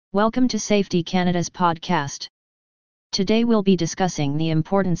Welcome to Safety Canada's podcast. Today we'll be discussing the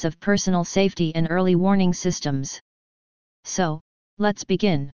importance of personal safety and early warning systems. So, let's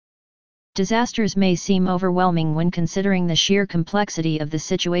begin. Disasters may seem overwhelming when considering the sheer complexity of the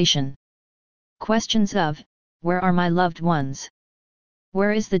situation. Questions of, where are my loved ones?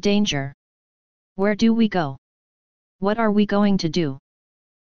 Where is the danger? Where do we go? What are we going to do?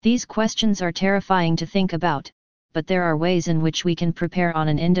 These questions are terrifying to think about, but there are ways in which we can prepare on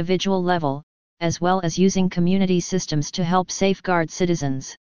an individual level, as well as using community systems to help safeguard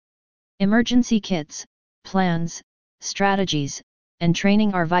citizens. Emergency kits, plans, strategies, and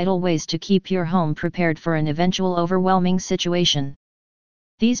training are vital ways to keep your home prepared for an eventual overwhelming situation.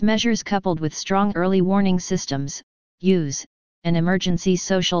 These measures, coupled with strong early warning systems, and emergency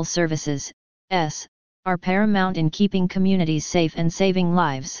social services, are paramount in keeping communities safe and saving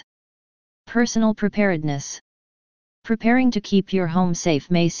lives. Personal preparedness. Preparing to keep your home safe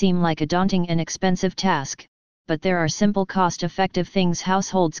may seem like a daunting and expensive task, but there are simple cost-effective things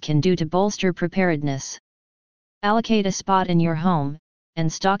households can do to bolster preparedness. Allocate a spot in your home,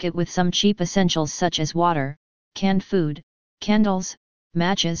 and stock it with some cheap essentials such as water, canned food, candles,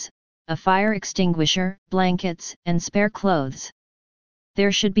 matches, a fire extinguisher, blankets, and spare clothes.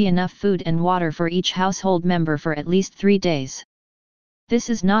 There should be enough food and water for each household member for at least 3 days.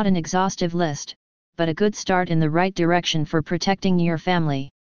 This is not an exhaustive list, but a good start in the right direction for protecting your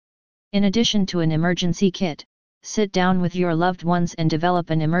family. In addition to an emergency kit, sit down with your loved ones and develop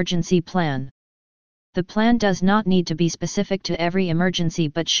an emergency plan. The plan does not need to be specific to every emergency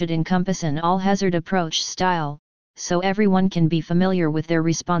but should encompass an all-hazard approach style, so everyone can be familiar with their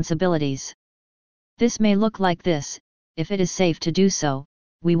responsibilities. This may look like this: if it is safe to do so,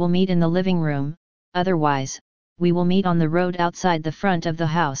 we will meet in the living room, otherwise, we will meet on the road outside the front of the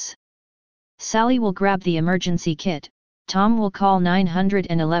house. Sally will grab the emergency kit, Tom will call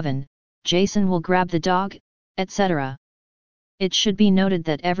 911, Jason will grab the dog, etc. It should be noted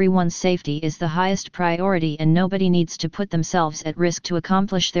that everyone's safety is the highest priority and nobody needs to put themselves at risk to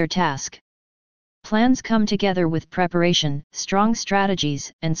accomplish their task. Plans come together with preparation, strong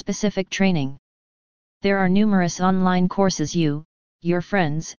strategies, and specific training. There are numerous online courses you, your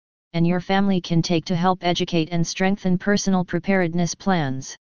friends, and your family can take to help educate and strengthen personal preparedness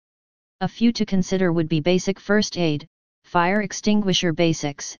plans. A few to consider would be basic first aid, fire extinguisher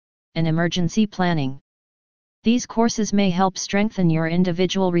basics, and emergency planning. These courses may help strengthen your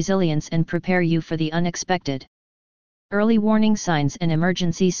individual resilience and prepare you for the unexpected. Early warning signs and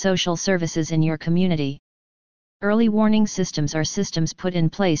emergency social services in your community. Early warning systems are systems put in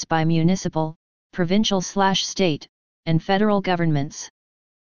place by municipal, provincial/state, and federal governments.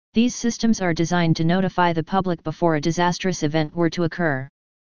 These systems are designed to notify the public before a disastrous event were to occur.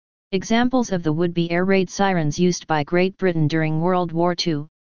 Examples of the would-be air raid sirens used by Great Britain during World War II,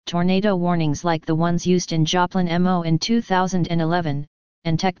 tornado warnings like the ones used in Joplin MO in 2011,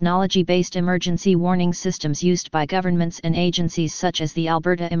 and technology-based emergency warning systems used by governments and agencies such as the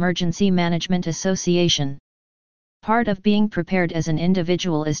Alberta Emergency Management Association. Part of being prepared as an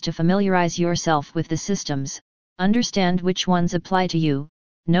individual is to familiarize yourself with the systems, understand which ones apply to you,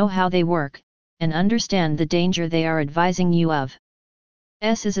 know how they work, and understand the danger they are advising you of.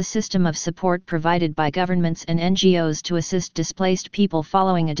 Is a system of support provided by governments and NGOs to assist displaced people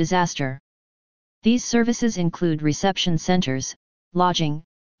following a disaster. These services include reception centers, lodging,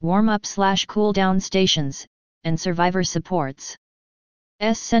 warm-up/cool-down stations, and survivor supports.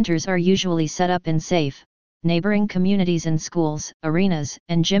 Centers are usually set up in safe, neighboring communities and schools, arenas,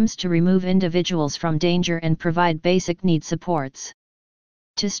 and gyms to remove individuals from danger and provide basic need supports.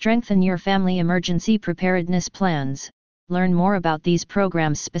 To strengthen your family emergency preparedness plans, learn more about these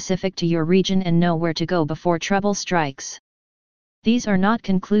programs specific to your region and know where to go before trouble strikes. These are not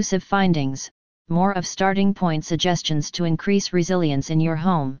conclusive findings, more of starting point suggestions to increase resilience in your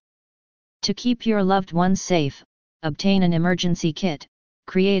home. To keep your loved ones safe, obtain an emergency kit,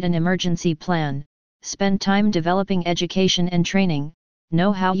 create an emergency plan, spend time developing education and training,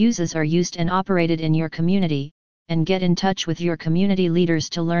 know how uses are used and operated in your community, and get in touch with your community leaders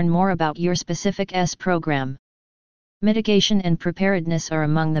to learn more about your specific program. Mitigation and preparedness are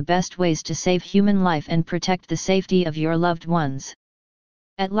among the best ways to save human life and protect the safety of your loved ones.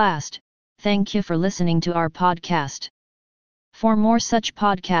 At last, thank you for listening to our podcast. For more such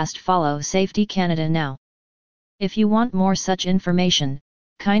podcast, follow Safety Canada now. If you want more such information,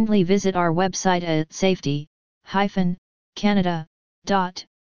 kindly visit our website at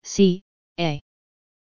safety-canada.ca.